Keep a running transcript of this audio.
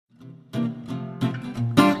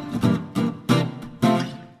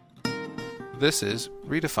This is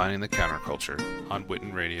Redefining the Counterculture on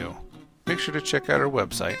Witten Radio. Make sure to check out our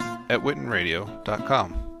website at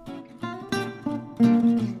wittenradio.com.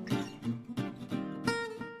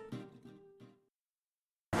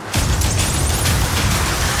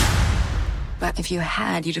 But if you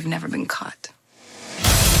had, you'd have never been caught.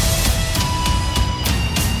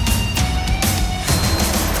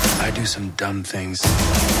 I do some dumb things,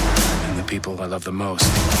 and the people I love the most,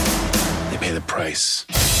 they pay the price.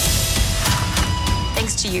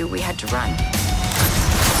 Thanks to you, we had to run.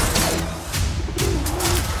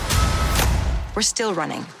 We're still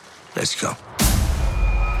running. Let's go.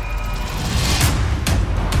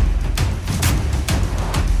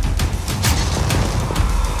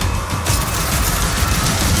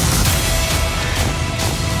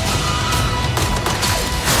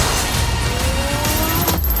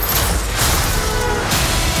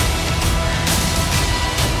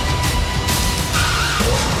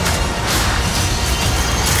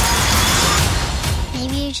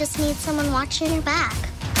 You just need someone watching your back.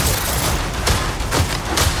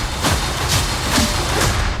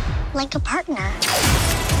 Like a partner.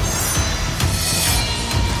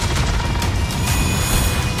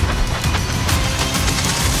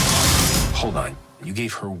 Hold on. You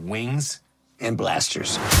gave her wings and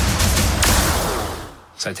blasters.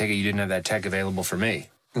 So I take it you didn't have that tech available for me?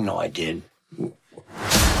 No, I did.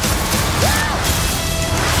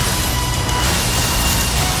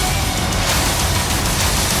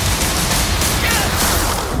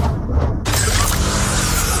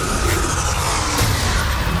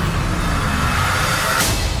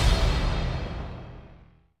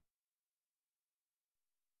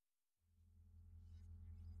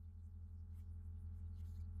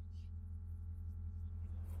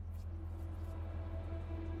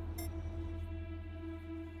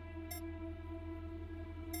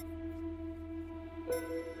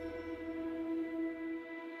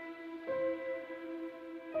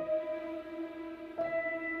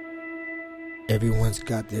 Everyone's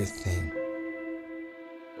got their thing.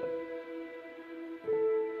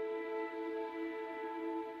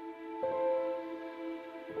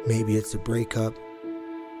 Maybe it's a breakup,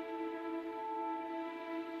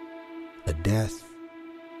 a death,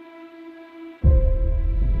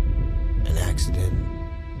 an accident.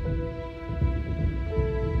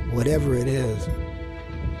 Whatever it is,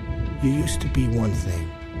 you used to be one thing.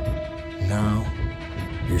 Now,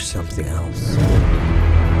 you're something else.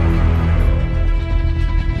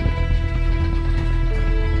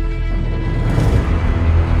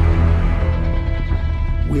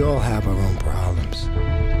 We all have our own problems,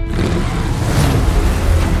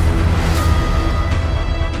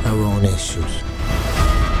 our own issues,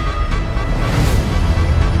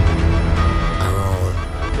 our own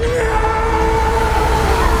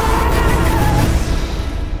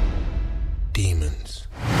demons.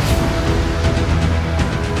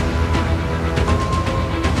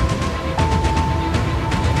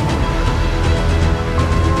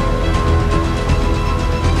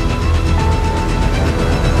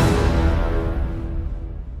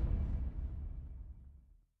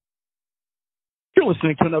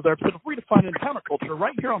 Listening to another episode of Redefining Counterculture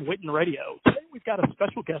right here on Witten Radio. Today we've got a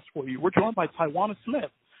special guest for you. We're joined by Tawana Smith.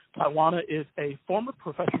 Tawana is a former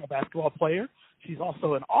professional basketball player. She's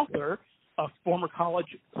also an author, a former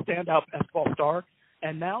college standout basketball star,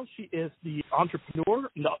 and now she is the entrepreneur,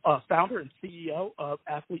 founder, and CEO of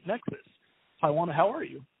Athlete Nexus. Tawana, how are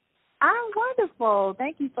you? I'm wonderful.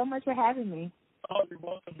 Thank you so much for having me. Oh, you're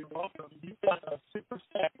welcome. You're welcome. You've got a super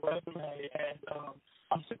stacked resume, and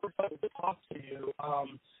I'm super excited to talk to you.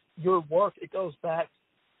 Your work, it goes back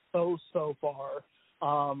so far.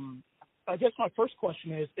 I guess my first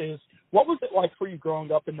question is what was it like for you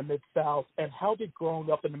growing up in the Mid-South, and how did growing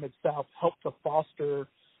up in the Mid-South help to foster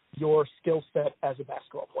your skill set as a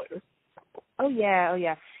basketball player? Oh,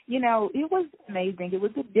 yeah. You know, it was amazing. It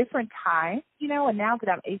was a different time, you know, and now that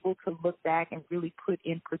I'm able to look back and really put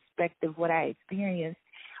in perspective what I experienced,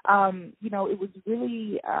 you know, it was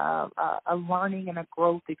really a learning and a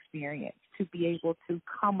growth experience to be able to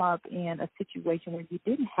come up in a situation where you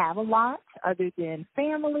didn't have a lot other than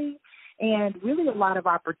family and really a lot of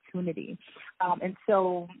opportunity. And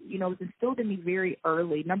so, you know, it was instilled in me very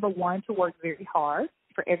early, number one, to work very hard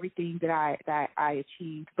for everything that I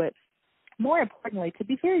achieved, but more importantly, to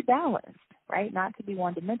be very balanced, right? Not to be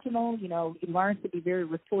one-dimensional. You know, you learn to be very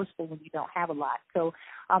resourceful when you don't have a lot. So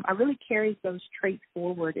I really carried those traits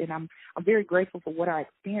forward, and I'm very grateful for what I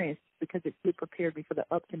experienced because it really prepared me for the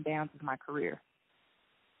ups and downs of my career.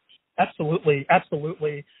 Absolutely.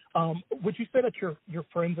 Would you say that your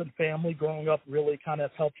friends and family growing up really kind of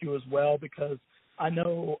helped you as well? Because I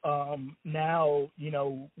know now, you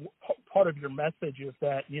know, part of your message is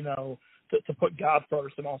that, you know, to put God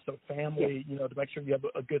first and also family, you know, to make sure you have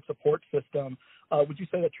a good support system. Would you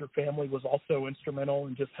say that your family was also instrumental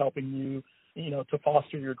in just helping you, you know, to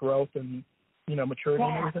foster your growth and, you know, maturity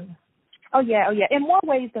and everything? Oh yeah. In more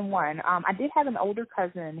ways than one. I did have an older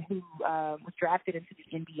cousin who was drafted into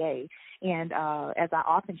the NBA, and as I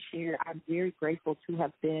often share, I'm very grateful to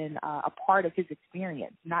have been a part of his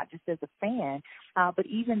experience, not just as a fan, but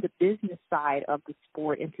even the business side of the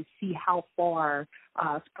sport, and to see how far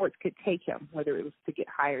sports could take him, whether it was to get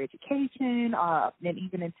higher education and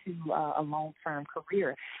even into a long-term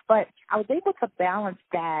career. But I was able to balance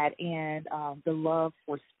that and the love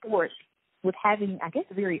for sports with having, I guess,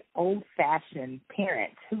 very old-fashioned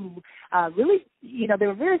parents who really, you know, they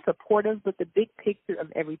were very supportive, but the big picture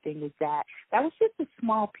of everything was that was just a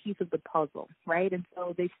small piece of the puzzle, right? And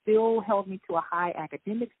so they still held me to a high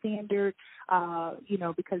academic standard, you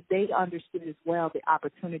know, because they understood as well the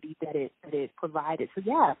opportunity that it provided. So,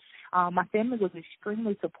 yeah, my family was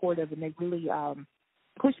extremely supportive, and they really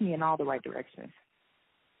pushed me in all the right directions.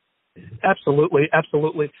 Absolutely.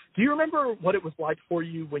 Do you remember what it was like for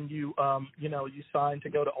you when you, you know, you signed to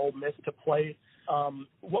go to Ole Miss to play?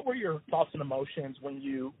 What were your thoughts and emotions when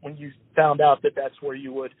you found out that that's where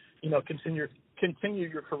you would, you know, continue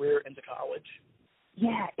your career into college?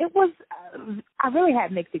 Yeah, it was, I really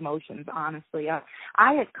had mixed emotions, honestly.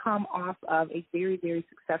 I had come off of a very, very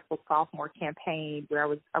successful sophomore campaign where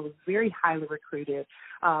I was very highly recruited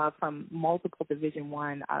from multiple Division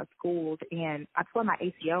I schools, and I tore my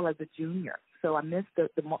ACL as a junior. So I missed the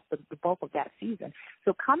bulk of that season.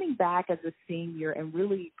 So coming back as a senior and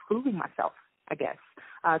really proving myself, I guess,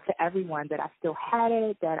 to everyone that I still had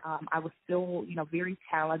it, that I was still, you know, very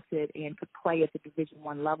talented and could play at the Division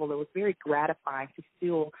I level. It was very gratifying to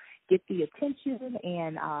still get the attention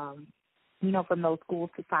and, you know, from those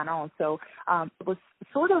schools to sign on. So it was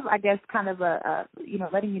sort of, I guess, kind of you know,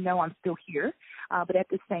 letting you know I'm still here, but at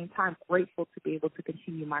the same time grateful to be able to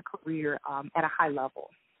continue my career at a high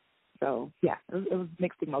level. So, yeah, it was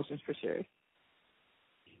mixed emotions for sure.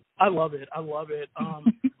 I love it.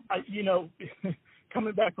 You know,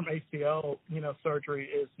 coming back from ACL, you know, surgery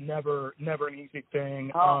is never an easy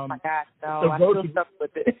thing. Oh, my gosh, no, I still stuck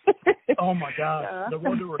with it. Oh, my gosh. The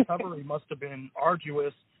road to recovery must have been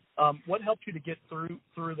arduous. What helped you to get through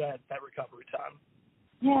that recovery time?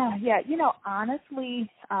 Yeah. You know, honestly,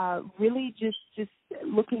 really just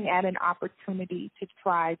looking at an opportunity to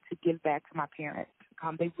try to give back to my parents.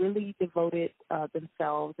 They really devoted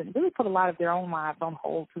themselves and really put a lot of their own lives on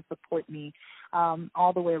hold to support me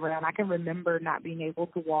all the way around. I can remember not being able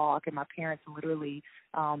to walk and my parents literally,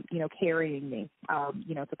 you know, carrying me,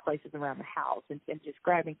 you know, to places around the house and just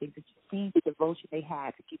grabbing things and just seeing the devotion they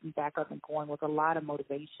had to keep me back up and going with a lot of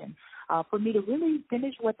motivation for me to really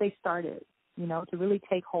finish what they started. You know, to really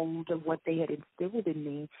take hold of what they had instilled in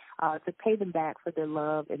me, to pay them back for their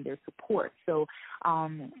love and their support. So,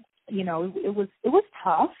 you know, it was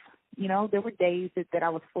tough. You know, there were days that I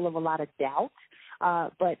was full of a lot of doubt,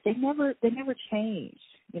 but they never changed.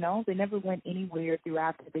 You know, they never went anywhere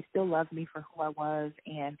throughout it. They still loved me for who I was,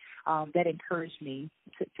 and that encouraged me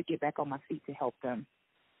to get back on my feet to help them.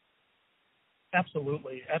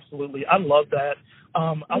 Absolutely. I love that.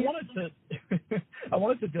 I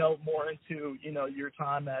wanted to delve more into, you know, your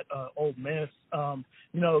time at Ole Miss.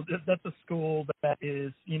 You know, that's a school that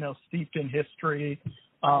is, you know, steeped in history,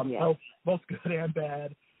 both good and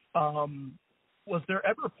bad. Was there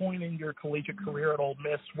ever a point in your collegiate career at Ole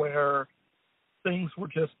Miss where things were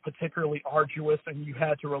just particularly arduous and you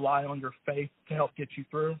had to rely on your faith to help get you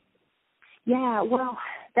through? Yeah, well,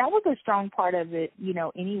 that was a strong part of it, you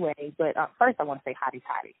know, anyway. But first I want to say hotty,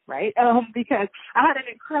 right? Because I had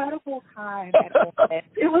an incredible time at Ole Miss.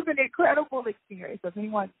 It was an incredible experience. So if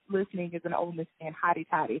anyone listening is an Ole Miss fan, hotty.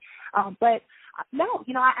 But no,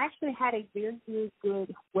 you know, I actually had a very, very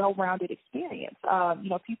good, well-rounded experience. You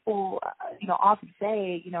know, people, you know, often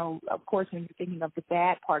say, you know, of course, when you're thinking of the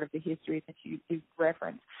bad part of the history that you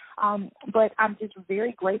reference. But I'm just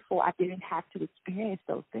very grateful I didn't have to experience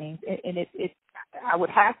those things. And I would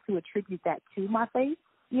have to attribute that to my faith.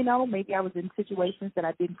 You know, maybe I was in situations that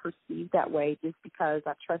I didn't perceive that way just because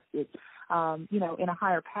I trusted, you know, in a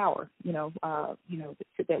higher power, you know,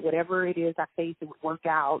 that whatever it is I faced, it would work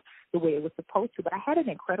out the way it was supposed to. But I had an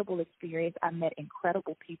incredible experience. I met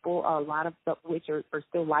incredible people, a lot of which are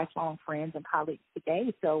still lifelong friends and colleagues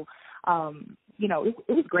today. So, you know,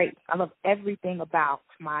 it was great. I love everything about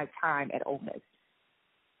my time at Ole Miss.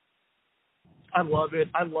 I love it.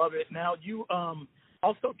 Now, you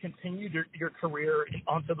also continued your career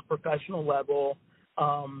onto the professional level.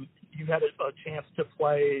 You had a chance to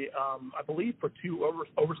play, I believe, for two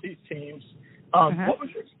overseas teams What was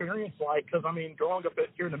your experience like? Because, I mean, growing up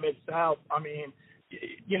here in the Mid-South, I mean,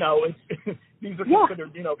 you know, it's these are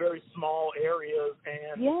considered, you know, very small areas.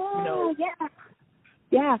 And, you know.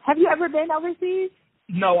 Yeah. Have you ever been overseas?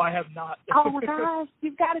 No, I have not. Oh, my gosh.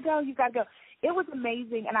 You've got to go. It was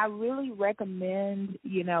amazing, and I really recommend,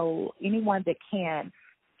 you know, anyone that can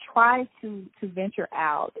try to venture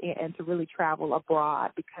out and to really travel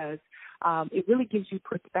abroad, because it really gives you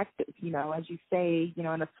perspective. You know, as you say, you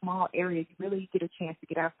know, in a small area, you really get a chance to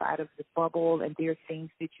get outside of the bubble, and there's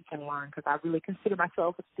things that you can learn, because I really consider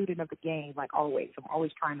myself a student of the game, like always. I'm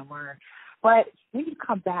always trying to learn. But when you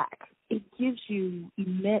come back, it gives you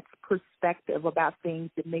immense perspective about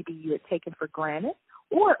things that maybe you had taken for granted,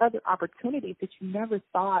 or other opportunities that you never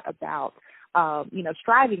thought about, you know,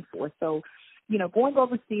 striving for. So, you know, going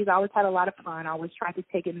overseas, I always had a lot of fun. I always tried to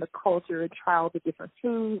take in the culture and try all the different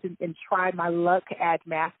foods and try my luck at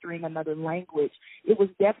mastering another language. It was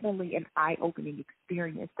definitely an eye-opening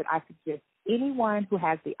experience that I suggest anyone who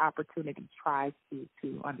has the opportunity tries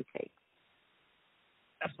to undertake.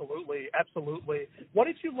 Absolutely. What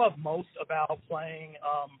did you love most about playing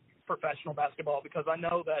professional basketball? Because I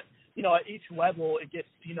know that, you know, at each level it gets,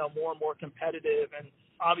 you know, more and more competitive, and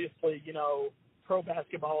obviously, you know, pro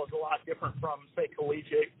basketball is a lot different from, say,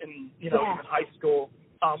 collegiate and, you know, even high school.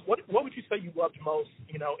 What would you say you loved most,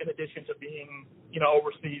 you know, in addition to being, you know,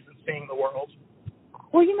 overseas and seeing the world?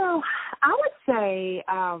 Well, you know, I would say,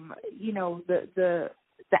 you know, the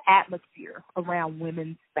atmosphere around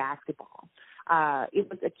women's basketball. It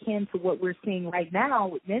was akin to what we're seeing right now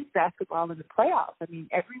with men's basketball in the playoffs. I mean,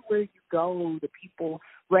 everywhere you go, the people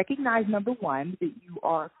recognize, number one, that you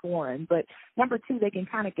are foreign, but number two, they can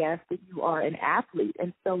kind of guess that you are an athlete.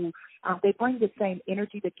 And so they bring the same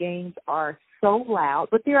energy. The games are so loud,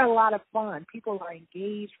 but they're a lot of fun. People are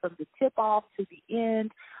engaged from the tip-off to the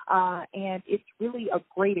end, and it's really a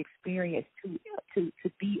great experience to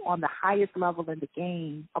be on the highest level in the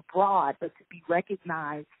game abroad, but to be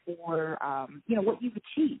recognized for, you know, what you've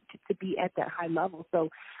achieved, to be at that high level. So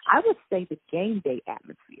I would say the game day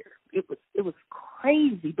atmosphere, it was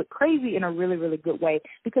crazy, but crazy in a really, really good way,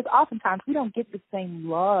 because oftentimes we don't get the same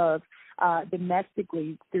love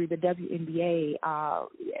domestically through the WNBA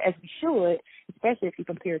as we should, especially if you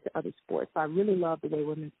compare it to other sports. So I really love the way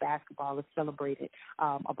women's basketball is celebrated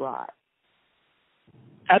abroad.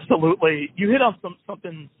 Absolutely. You hit on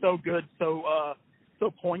something so good, so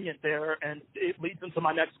poignant there, and it leads into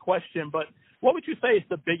my next question. But what would you say is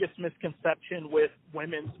the biggest misconception with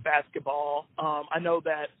women's basketball? I know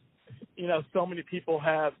that, you know, so many people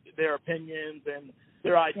have their opinions and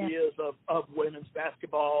their ideas of women's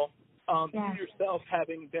basketball. You yourself,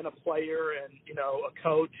 having been a player and, you know, a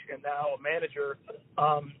coach and now a manager,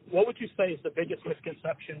 what would you say is the biggest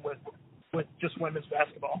misconception with just women's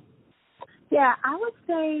basketball? Yeah, I would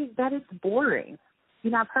say that it's boring.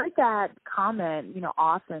 You know, I've heard that comment, you know,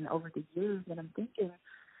 often over the years, and I'm thinking,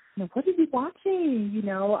 you know, what are you watching? You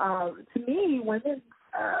know, to me, women's,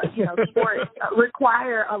 you know, sports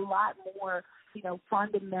require a lot more, you know,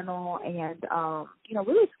 fundamental and, you know,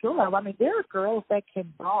 really skill level. I mean, there are girls that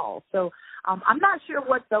can ball. So I'm not sure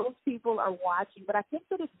what those people are watching, but I think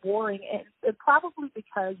that it's boring, and probably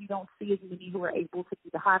because you don't see as many who are able to do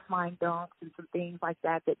the high-flying dunks and some things like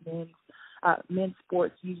that men's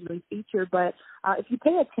sports usually feature. But if you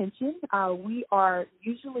pay attention, we are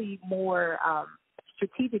usually more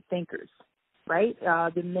strategic thinkers, right,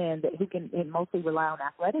 than men who can mostly rely on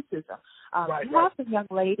athleticism. You have some young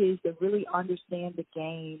ladies that really understand the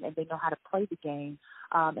game and they know how to play the game,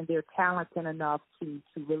 and they're talented enough to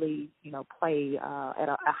really, you know, play at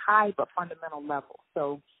a high but fundamental level.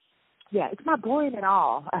 So, yeah, it's not boring at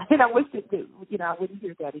all. And I wish it did, you know, I wouldn't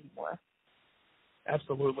hear that anymore.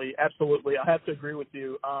 Absolutely. I have to agree with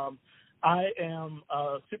you. I am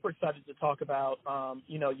super excited to talk about,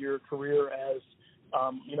 you know, your career as,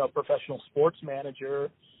 you know, professional sports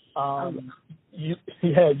manager. You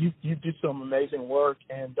do some amazing work,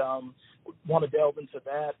 and want to delve into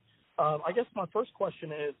that. I guess my first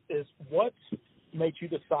question is what made you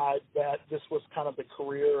decide that this was kind of the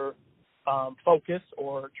career focus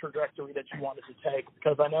or trajectory that you wanted to take?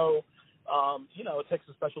 Because I know, you know, it takes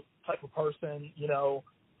a special type of person, you know,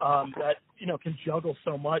 that, you know, can juggle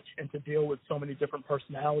so much and to deal with so many different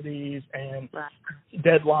personalities and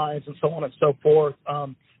deadlines and so on and so forth.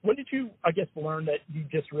 When did you, I guess, learn that you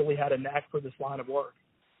just really had a knack for this line of work?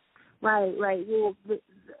 Right. Well,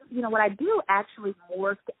 you know, what I do actually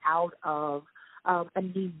morphed out of a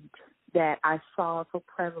need that I saw so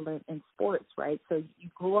prevalent in sports, right? So you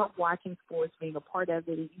grew up watching sports, being a part of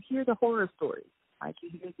it, and you hear the horror stories, Like, you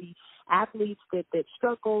hear the athletes that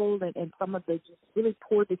struggled and some of the just really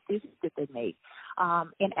poor decisions that they make.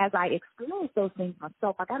 And as I experienced those things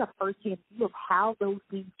myself, I got a firsthand view of how those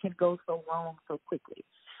things can go so wrong so quickly.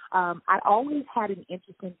 I always had an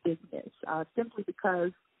interest in business simply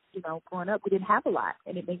because, you know, growing up, we didn't have a lot,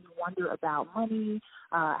 and it made me wonder about money,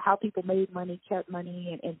 how people made money, kept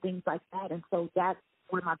money, and things like that. And so that's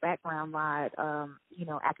where my background lied, you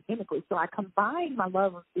know, academically. So I combined my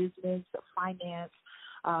love of business, of finance,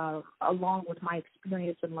 along with my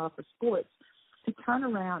experience and love for sports to turn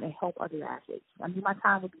around and help other athletes. I knew my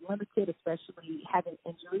time would be limited, especially having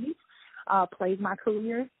injuries plagued my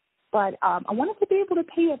career. But I wanted to be able to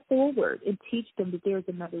pay it forward and teach them that there's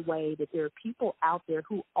another way, that there are people out there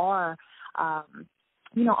who are,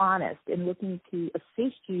 you know, honest and looking to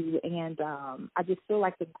assist you. And I just feel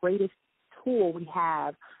like the greatest tool we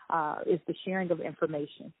have is the sharing of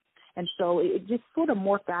information. And so it just sort of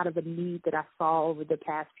morphed out of a need that I saw over the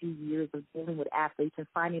past few years of dealing with athletes and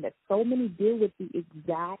finding that so many deal with the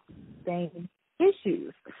exact same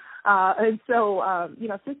issues. And so, you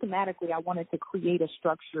know, systematically, I wanted to create a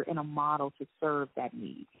structure and a model to serve that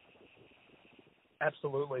need.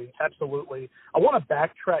 Absolutely, absolutely. I want to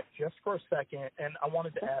backtrack just for a second, and I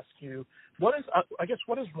wanted to ask you, what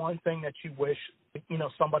is one thing that you wish, you know,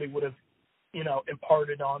 somebody would have, you know,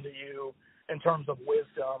 imparted onto you in terms of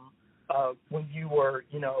wisdom when you were,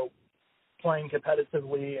 you know, playing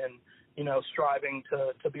competitively and, you know, striving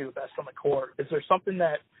to be the best on the court? Is there something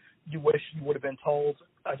that you wish you would have been told,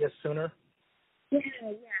 I guess, sooner? Yeah.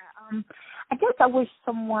 I guess I wish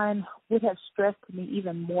someone would have stressed to me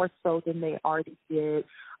even more so than they already did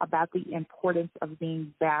about the importance of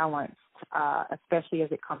being balanced, especially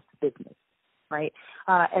as it comes to business, right?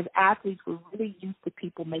 As athletes, we're really used to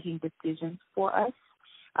people making decisions for us,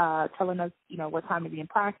 telling us, you know, what time to be in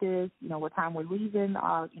practice, you know, what time we're leaving,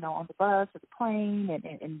 you know, on the bus or the plane,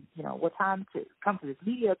 and you know, what time to come to this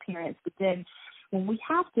media appearance. But then when we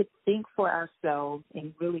have to think for ourselves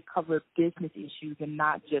and really cover business issues and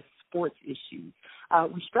not just sports issues,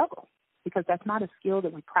 we struggle because that's not a skill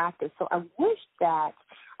that we practice. So I wish that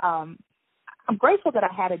I'm grateful that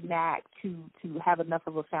I had a knack to have enough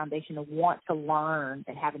of a foundation to want to learn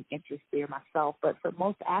and have an interest there myself. But for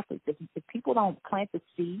most athletes, if people don't plant the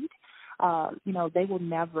seed, you know, they will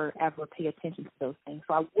never, ever pay attention to those things.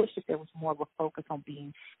 So I wish that there was more of a focus on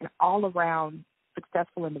being an all-around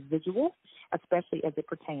successful individual, especially as it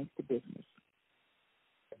pertains to business.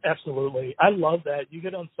 Absolutely. I love that. You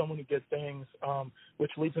hit on so many good things,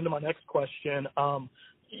 which leads into my next question.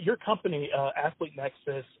 Your company, Athlete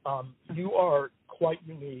Nexus, you are quite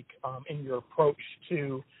unique in your approach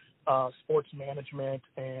to sports management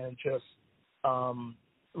and just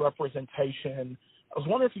representation. I was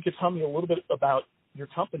wondering if you could tell me a little bit about your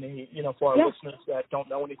company, you know, for our listeners that don't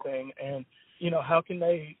know anything, and, you know, how can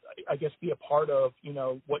they, I guess, be a part of, you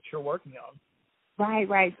know, what you're working on?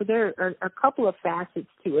 Right. So there are a couple of facets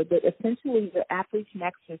to it, but essentially the Athlete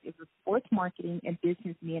Nexus is a sports marketing and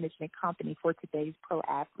business management company for today's pro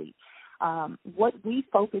athlete. What we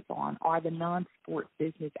focus on are the non-sport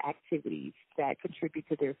business activities that contribute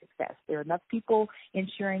to their success. There are enough people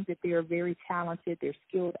ensuring that they're very talented, they're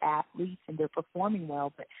skilled athletes, and they're performing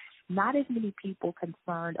well, but not as many people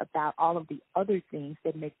concerned about all of the other things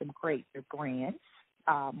that make them great, their brands,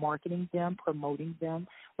 marketing them, promoting them,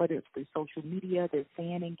 whether it's through social media, their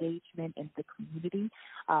fan engagement in the community,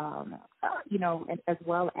 you know, and as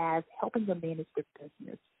well as helping them manage their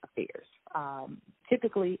business affairs.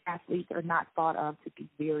 Typically, athletes are not thought of to be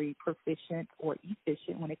very proficient or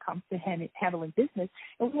efficient when it comes to handling business,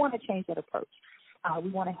 and we want to change that approach. We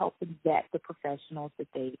want to help them vet the professionals that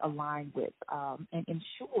they align with and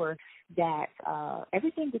ensure that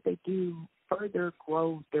everything that they do further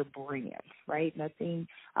grows their brand, right? Nothing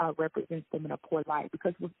represents them in a poor light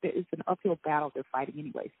because it's an uphill battle they're fighting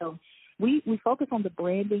anyway. So we focus on the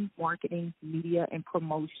branding, marketing, media, and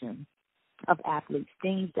promotion of athletes,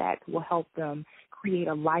 things that will help them create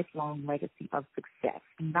a lifelong legacy of success,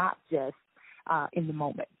 not just in the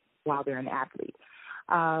moment while they're an athlete.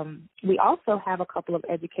 We also have a couple of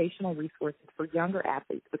educational resources for younger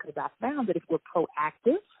athletes because I found that if we're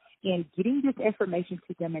proactive in getting this information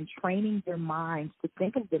to them and training their minds to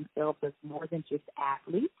think of themselves as more than just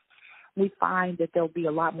athletes, we find that they'll be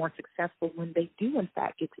a lot more successful when they do, in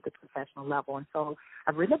fact, get to the professional level. And so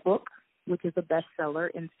I've written a book, which is a bestseller,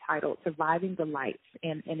 entitled Surviving the Lights,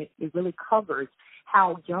 and it really covers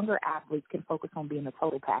how younger athletes can focus on being a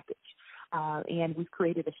total package. And we've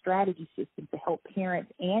created a strategy system to help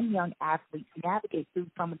parents and young athletes navigate through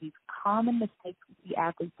some of these common mistakes we see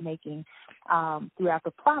athletes making throughout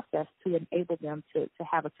the process to enable them to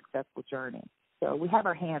have a successful journey. So we have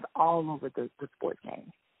our hands all over the sports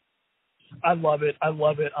game. I love it.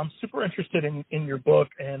 I'm super interested in your book,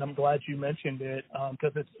 and I'm glad you mentioned it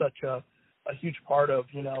because it's such a huge part of,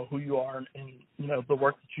 who you are and the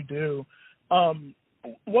work that you do.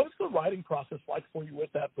 What was the writing process like for you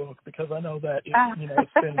with that book? Because I know that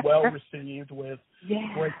it's been well received with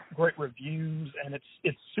great reviews, and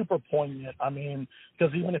it's super poignant. I mean,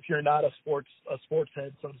 because even if you're not a sports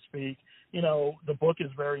head, so to speak, the book is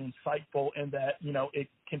very insightful in that it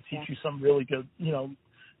can teach you some really good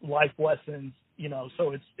life lessons.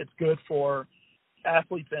 So it's good for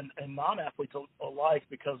athletes and non-athletes alike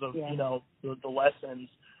because of the lessons.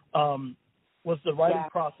 Was the writing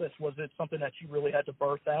process, was it something that you really had to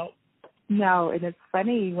birth out? No, and it's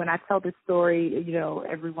funny when I tell this story,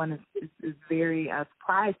 everyone is very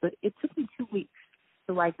surprised, but it took me 2 weeks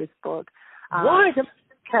to write this book. What?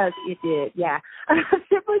 Because it did, yeah.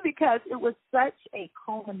 Simply because it was such a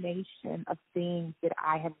culmination of things that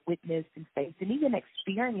I have witnessed and faced and even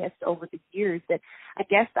experienced over the years that I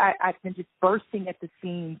guess I've been just bursting at the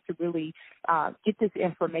seams to really get this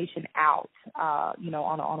information out,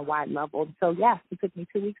 on a wide level. And so, it took me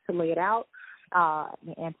 2 weeks to lay it out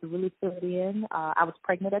and to really fill it in. I was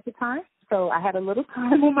pregnant at the time, so I had a little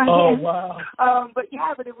time on my hands. Oh, wow. But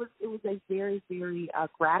it was a very, very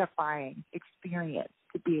gratifying experience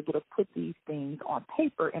to be able to put these things on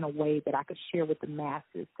paper in a way that I could share with the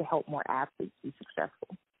masses to help more athletes be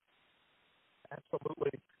successful.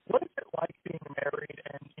 Absolutely. What is it like being married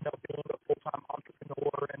and, being a full-time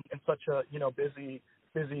entrepreneur and such a, busy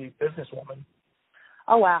businesswoman?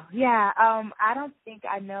 Oh, wow. Yeah. I don't think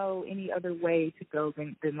I know any other way to go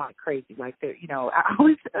than like crazy. Like, I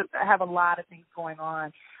always have a lot of things going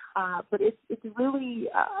on. But it's really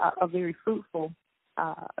a very fruitful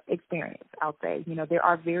experience, I'll say. There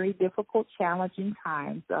are very difficult, challenging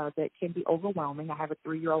times that can be overwhelming. I have a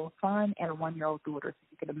 3-year-old son and a 1-year-old daughter, so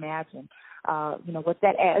you can imagine, what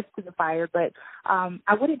that adds to the fire. But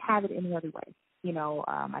I wouldn't have it any other way.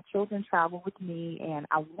 My children travel with me, and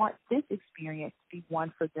I want this experience to be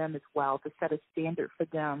one for them as well, to set a standard for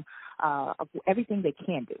them of everything they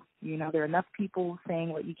can do. There are enough people saying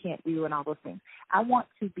what you can't do and all those things. I want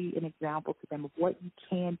to be an example to them of what you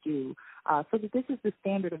can do so that this is the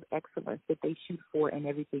standard of excellence that they shoot for in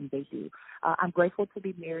everything they do. I'm grateful to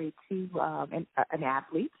be married to an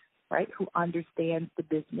athlete, right, who understands the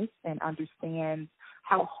business and understands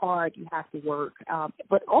how hard you have to work,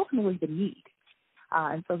 but ultimately the need.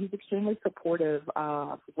 And so he's extremely supportive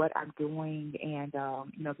of what I'm doing and,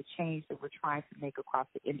 the change that we're trying to make across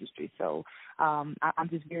the industry. So I'm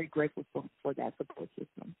just very grateful for that support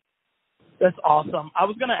system. That's awesome. I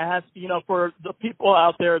was going to ask, for the people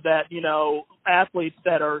out there that, athletes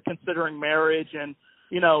that are considering marriage and,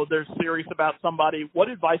 they're serious about somebody, what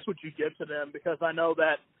advice would you give to them? Because I know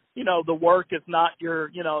that, the work is not your,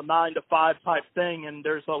 9 to 5 type thing, and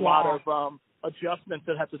there's a lot of adjustments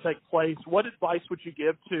that have to take place. What advice would you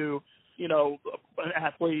give to, an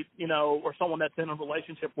athlete, or someone that's in a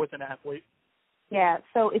relationship with an athlete? Yeah,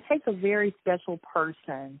 so it takes a very special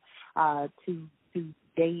person to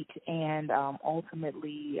date and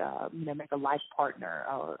ultimately, make a life partner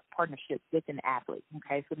or partnership with an athlete.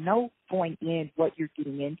 Okay, so know going in what you're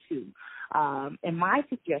getting into. And my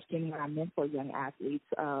suggestion when I mentor young athletes,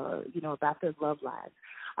 about their love lives,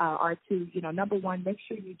 are to, number one, make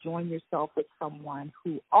sure you join yourself with someone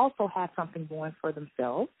who also has something going for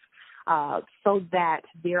themselves, so that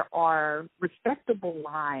there are respectable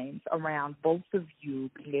lines around both of you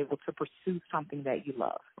being able to pursue something that you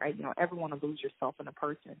love, right? You don't ever want to lose yourself in a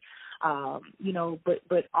person,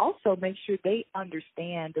 but also make sure they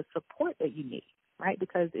understand the support that you need. Right,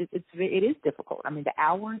 because it is difficult. I mean, the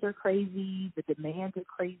hours are crazy, the demands are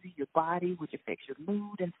crazy, your body, which affects your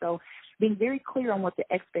mood, and so being very clear on what the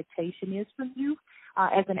expectation is from you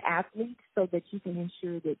as an athlete, so that you can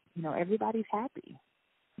ensure that everybody's happy.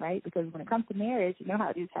 Right, because when it comes to marriage, you know how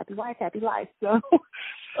it is: happy wife, happy life. So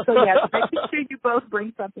making sure you both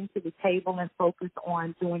bring something to the table and focus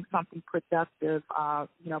on doing something productive.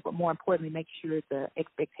 But more importantly, make sure the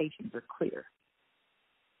expectations are clear.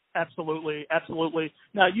 Absolutely, absolutely.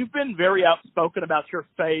 Now, you've been very outspoken about your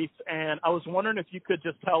faith, and I was wondering if you could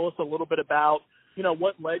just tell us a little bit about,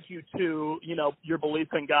 what led you to, your belief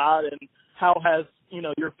in God, and how has,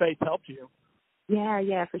 your faith helped you?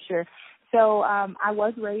 Yeah, for sure. So I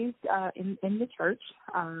was raised in the church,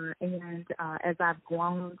 and as I've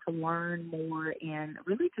grown to learn more and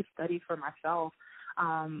really to study for myself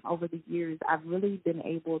over the years, I've really been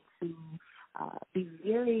able to be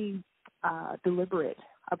very deliberate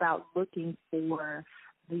about looking for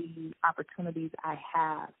the opportunities I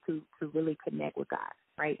have to really connect with God,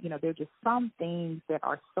 right? You know, there are just some things that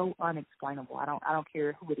are so unexplainable. I don't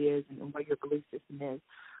care who it is and what your belief system is.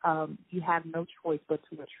 You have no choice but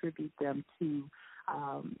to attribute them to,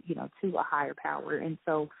 to a higher power. And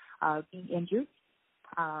so being injured,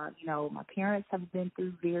 my parents have been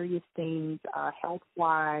through various things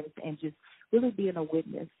health-wise, and just really being a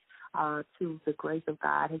witness to the grace of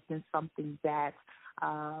God has been something that,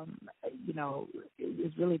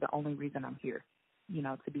 is really the only reason I'm here,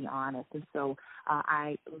 to be honest. And so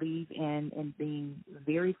I believe in being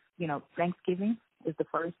very, Thanksgiving is the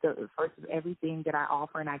first of everything that I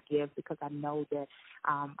offer and I give, because I know that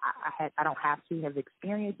I don't have to have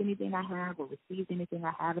experienced anything I have or received anything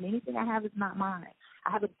I have, and anything I have is not mine.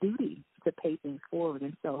 I have a duty to pay things forward.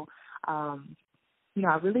 And so,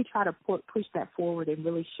 I really try to push that forward and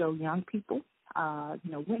really show young people,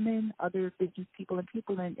 women, other business people, and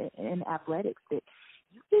people in athletics that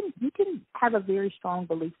you can have a very strong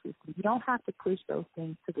belief system. You don't have to push those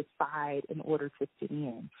things to the side in order to fit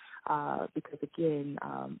in, because again,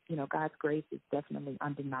 God's grace is definitely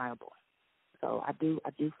undeniable. So I do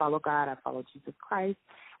follow God. I follow Jesus Christ,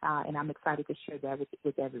 and I'm excited to share that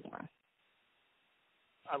with everyone.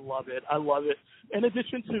 I love it. I love it. In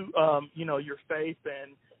addition to, your faith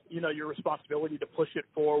and, your responsibility to push it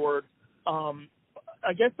forward,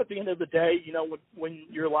 I guess at the end of the day, when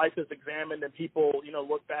your life is examined and people,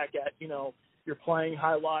 look back at, your playing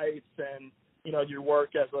highlights and, your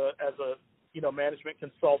work as a management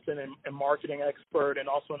consultant and marketing expert and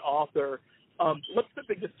also an author, what's the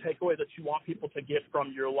biggest takeaway that you want people to get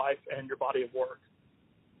from your life and your body of work?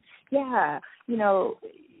 Yeah,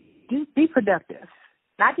 be productive,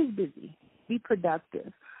 not just busy, be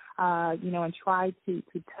productive. And try to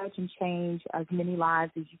touch and change as many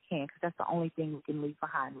lives as you can, because that's the only thing we can leave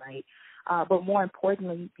behind, right? But more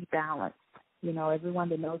importantly, be balanced. Everyone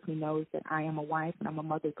that knows me knows that I am a wife and I'm a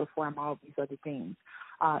mother before I'm all these other things.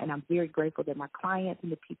 And I'm very grateful that my clients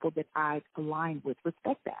and the people that I align with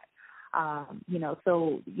respect that.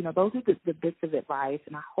 So those are the bits of advice,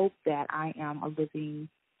 and I hope that I am a living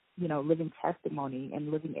testimony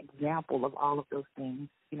and living example of all of those things,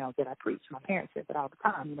 that I preach. My parents said that all the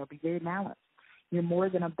time, be very balanced. You're more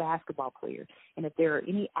than a basketball player. And if there are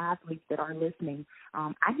any athletes that are listening,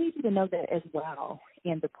 I need you to know that as well.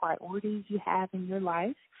 And the priorities you have in your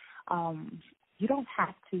life, you don't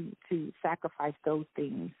have to sacrifice those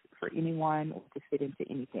things for anyone or to fit into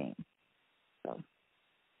anything. So.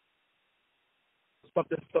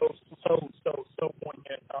 Something so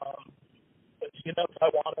poignant.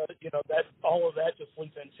 Tawana, that all of that just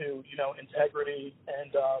leads into, integrity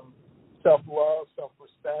and self-love,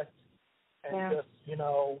 self-respect, and just,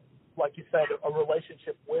 like you said, a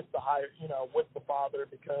relationship with the higher, with the Father,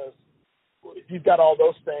 because if you've got all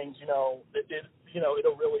those things,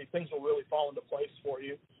 things will really fall into place for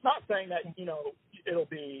you. Not saying that, it'll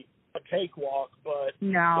be a cakewalk, but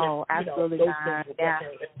no, absolutely those not. things will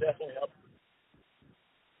definitely help.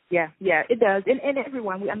 Yeah, it does. And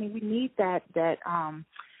everyone, we need that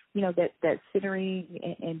centering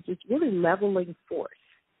and just really leveling force,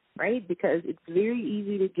 right? Because it's very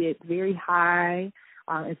easy to get very high.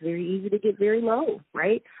 It's very easy to get very low,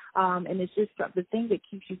 right? And it's just the thing that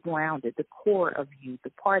keeps you grounded, the core of you, the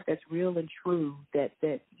part that's real and true that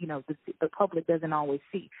the public doesn't always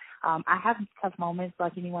see. I have tough moments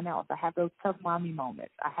like anyone else. I have those tough mommy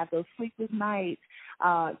moments. I have those sleepless nights.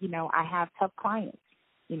 I have tough clients,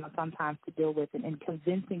 sometimes to deal with and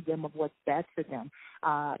convincing them of what's best for them.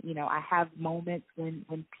 I have moments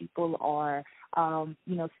when people are,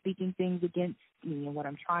 speaking things against me and what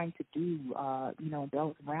I'm trying to do,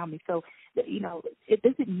 those around me. So, it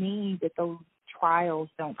doesn't mean that those trials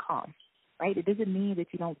don't come, right? It doesn't mean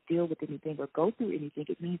that you don't deal with anything or go through anything.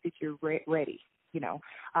 It means that you're ready.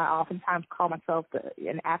 I oftentimes call myself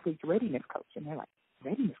an athlete's readiness coach, and they're like,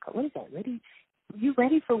 readiness coach? What is that? Ready? You're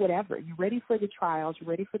ready for whatever. You're ready for the trials. You're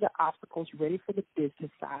ready for the obstacles. You're ready for the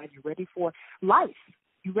business side. You're ready for life.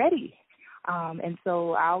 You're ready. And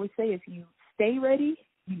so I always say, if you stay ready,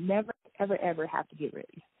 you never, ever, ever have to get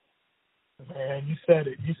ready. Man, you said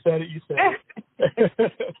it.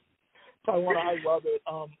 Tawana, I love it.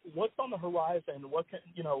 What's on the horizon? Where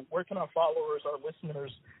can our followers, our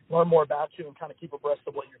listeners, learn more about you and kind of keep abreast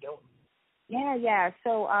of what you're doing? Yeah.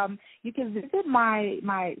 So you can visit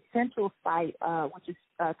my central site, which is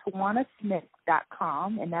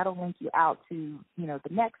TawanaSmith.com, and that'll link you out to, the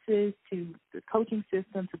Nexus, to the coaching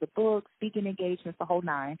system, to the book, speaking engagements, the whole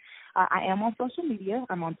nine. I am on social media.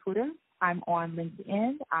 I'm on Twitter. I'm on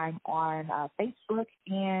LinkedIn. I'm on Facebook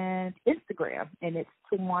and Instagram, and it's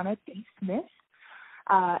Tawana D. Smith.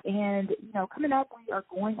 And, coming up, we are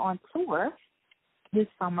going on tour this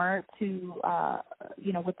summer to,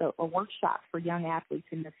 with a workshop for young athletes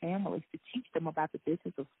and their families to teach them about the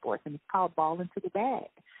business of sports, and it's called Ball into the Bag,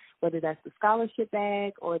 whether that's the scholarship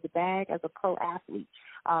bag or the bag as a pro athlete.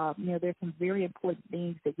 There's some very important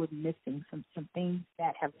things that we're missing, some things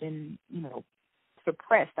that have been,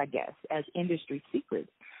 suppressed, I guess, as industry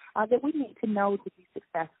secrets that we need to know to be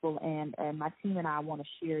successful. And my team and I want to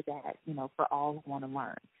share that, for all who want to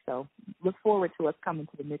learn. So look forward to us coming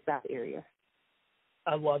to the Mid-South area.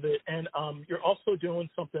 I love it. And you're also doing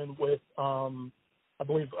something with, I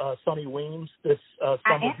believe, Sonny Weems this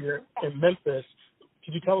summer here in Memphis.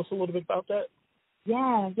 Could you tell us a little bit about that?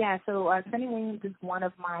 Yeah. So Sonny Weems is one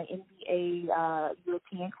of my NBA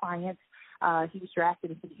European clients. He was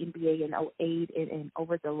drafted into the NBA in 2008, and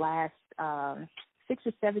over the last 6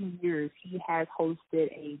 or 7 years, he has hosted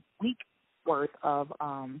a week worth of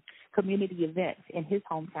community events in his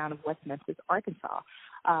hometown of West Memphis, Arkansas.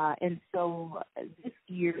 And so this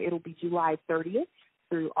year it'll be July 30th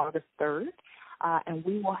through August 3rd. And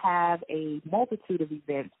we will have a multitude of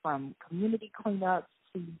events from community cleanups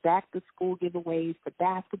to back-to-school giveaways to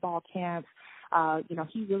basketball camps.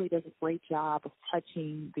 He really does a great job of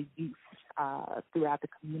touching the youth throughout the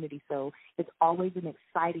community. So it's always an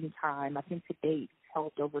exciting time. I think to date, he's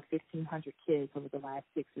helped over 1,500 kids over the last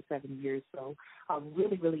 6 or 7 years. So I'm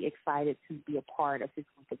really, really excited to be a part of his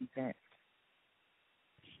week of events.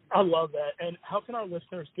 I love that. And how can our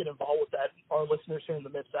listeners get involved with that, our listeners here in the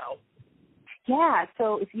Mid-South? Yeah,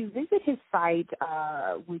 so if you visit his site,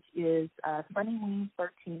 which is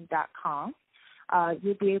SonnyWeems13.com,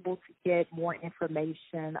 you'll be able to get more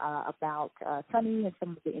information about Sonny and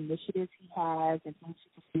some of the initiatives he has and things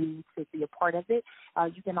you can do to be a part of it.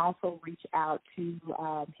 You can also reach out to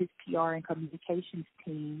his PR and communications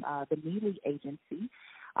team, the Neely Agency,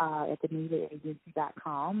 at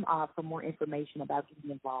theneelyagency.com for more information about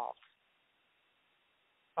getting involved.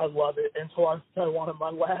 I love it. And so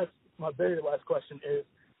my very last question is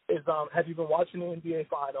have you been watching the NBA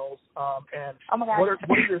Finals? And oh my God.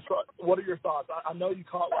 What are your thoughts? I know you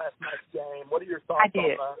caught last night's game. What are your thoughts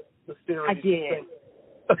on the series? I did.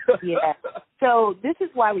 Yeah. So this is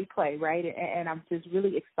why we play, right? And I'm just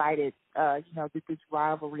really excited, that this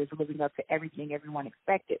rivalry is living up to everything everyone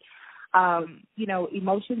expected.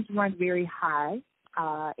 Emotions run very high,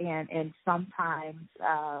 and sometimes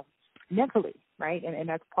mentally, right? And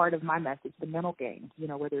that's part of my message, the mental game,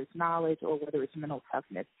 whether it's knowledge or whether it's mental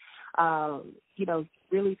toughness.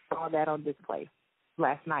 Really saw that on display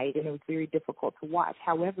last night, and it was very difficult to watch.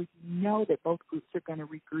 However, that both groups are going to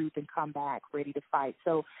regroup and come back ready to fight.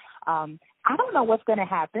 So I don't know what's going to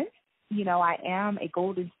happen. I am a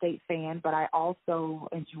Golden State fan, but I also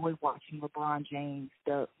enjoy watching LeBron James,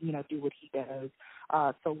 do what he does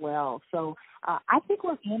so well. So I think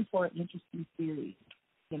we're in for an interesting series.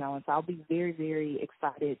 And so I'll be very, very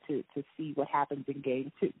excited to see what happens in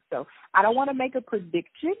Game 2. So I don't want to make a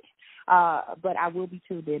prediction, but I will be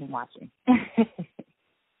tuned in and watching.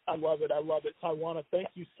 I love it. Tawana, thank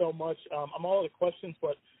you so much. I'm all out of questions,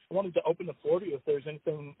 but I wanted to open the floor to you if there's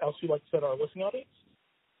anything else you'd like to say to our listening audience.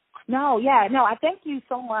 No, I thank you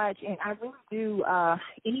so much, and I really do.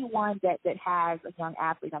 Anyone that has a young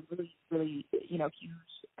athlete, I'm really, really, huge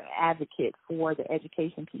advocate for the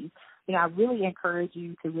education piece. I really encourage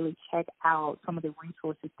you to really check out some of the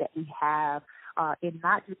resources that we have in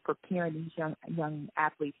not just preparing these young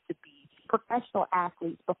athletes to be professional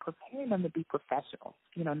athletes, but preparing them to be professionals.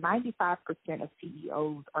 95% of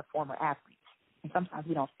CEOs are former athletes, and sometimes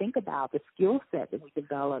we don't think about the skill set that we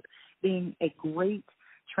develop being a great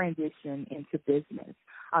transition into business.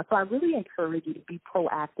 So I really encourage you to be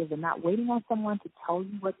proactive and not waiting on someone to tell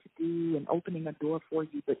you what to do and opening a door for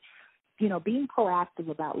you, but being proactive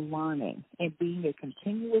about learning and being a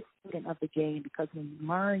continuous student of the game, because when you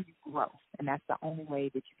learn, you grow, and that's the only way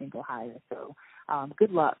that you can go higher. So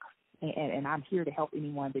good luck, and I'm here to help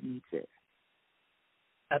anyone that needs it.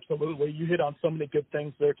 Absolutely. You hit on so many good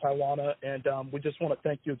things there, Tawana, and we just want to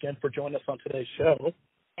thank you again for joining us on today's show.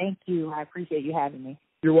 Thank you. I appreciate you having me.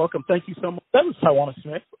 You're welcome. Thank you so much. That was Tawana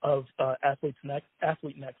Smith of Athlete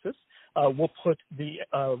Nexus. We'll put the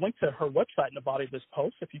link to her website in the body of this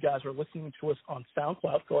post. If you guys are listening to us on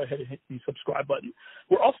SoundCloud, go ahead and hit the subscribe button.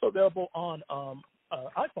 We're also available on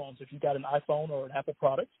iPhones if you've got an iPhone or an Apple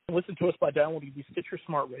product. Listen to us by downloading the Stitcher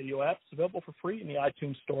Smart Radio app. It's available for free in the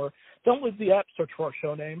iTunes Store. Download the app, search for our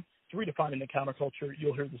show name. Redefining the Counterculture,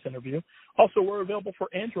 you'll hear this interview. Also, we're available for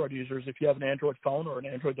Android users. If you have an Android phone or an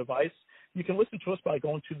Android device, you can listen to us by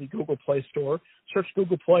going to the Google Play Store, search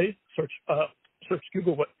Google Play, search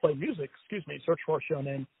Google Play Music, search for our show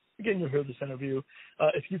name. Again, you'll hear this interview.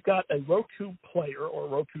 If you've got a Roku player or a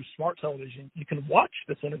Roku smart television, you can watch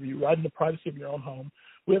this interview right in the privacy of your own home.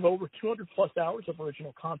 We have over 200-plus hours of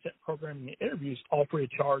original content, programming, and interviews, all free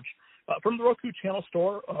of charge. From the Roku channel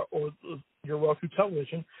store or your Roku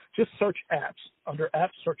television, just search apps. Under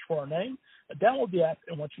apps, search for our name, download the app,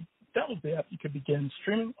 and once you download the app, you can begin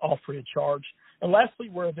streaming, all free of charge. And lastly,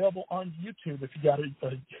 we're available on YouTube. If you got a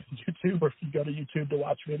YouTube or if you go to YouTube to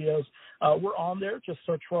watch videos, we're on there. Just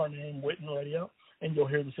search for our name, Witten Radio, and you'll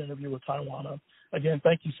hear this interview with Tawana. Again,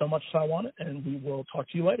 thank you so much, Tawana, and we will talk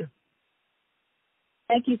to you later.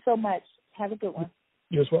 Thank you so much. Have a good one.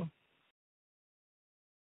 You as well.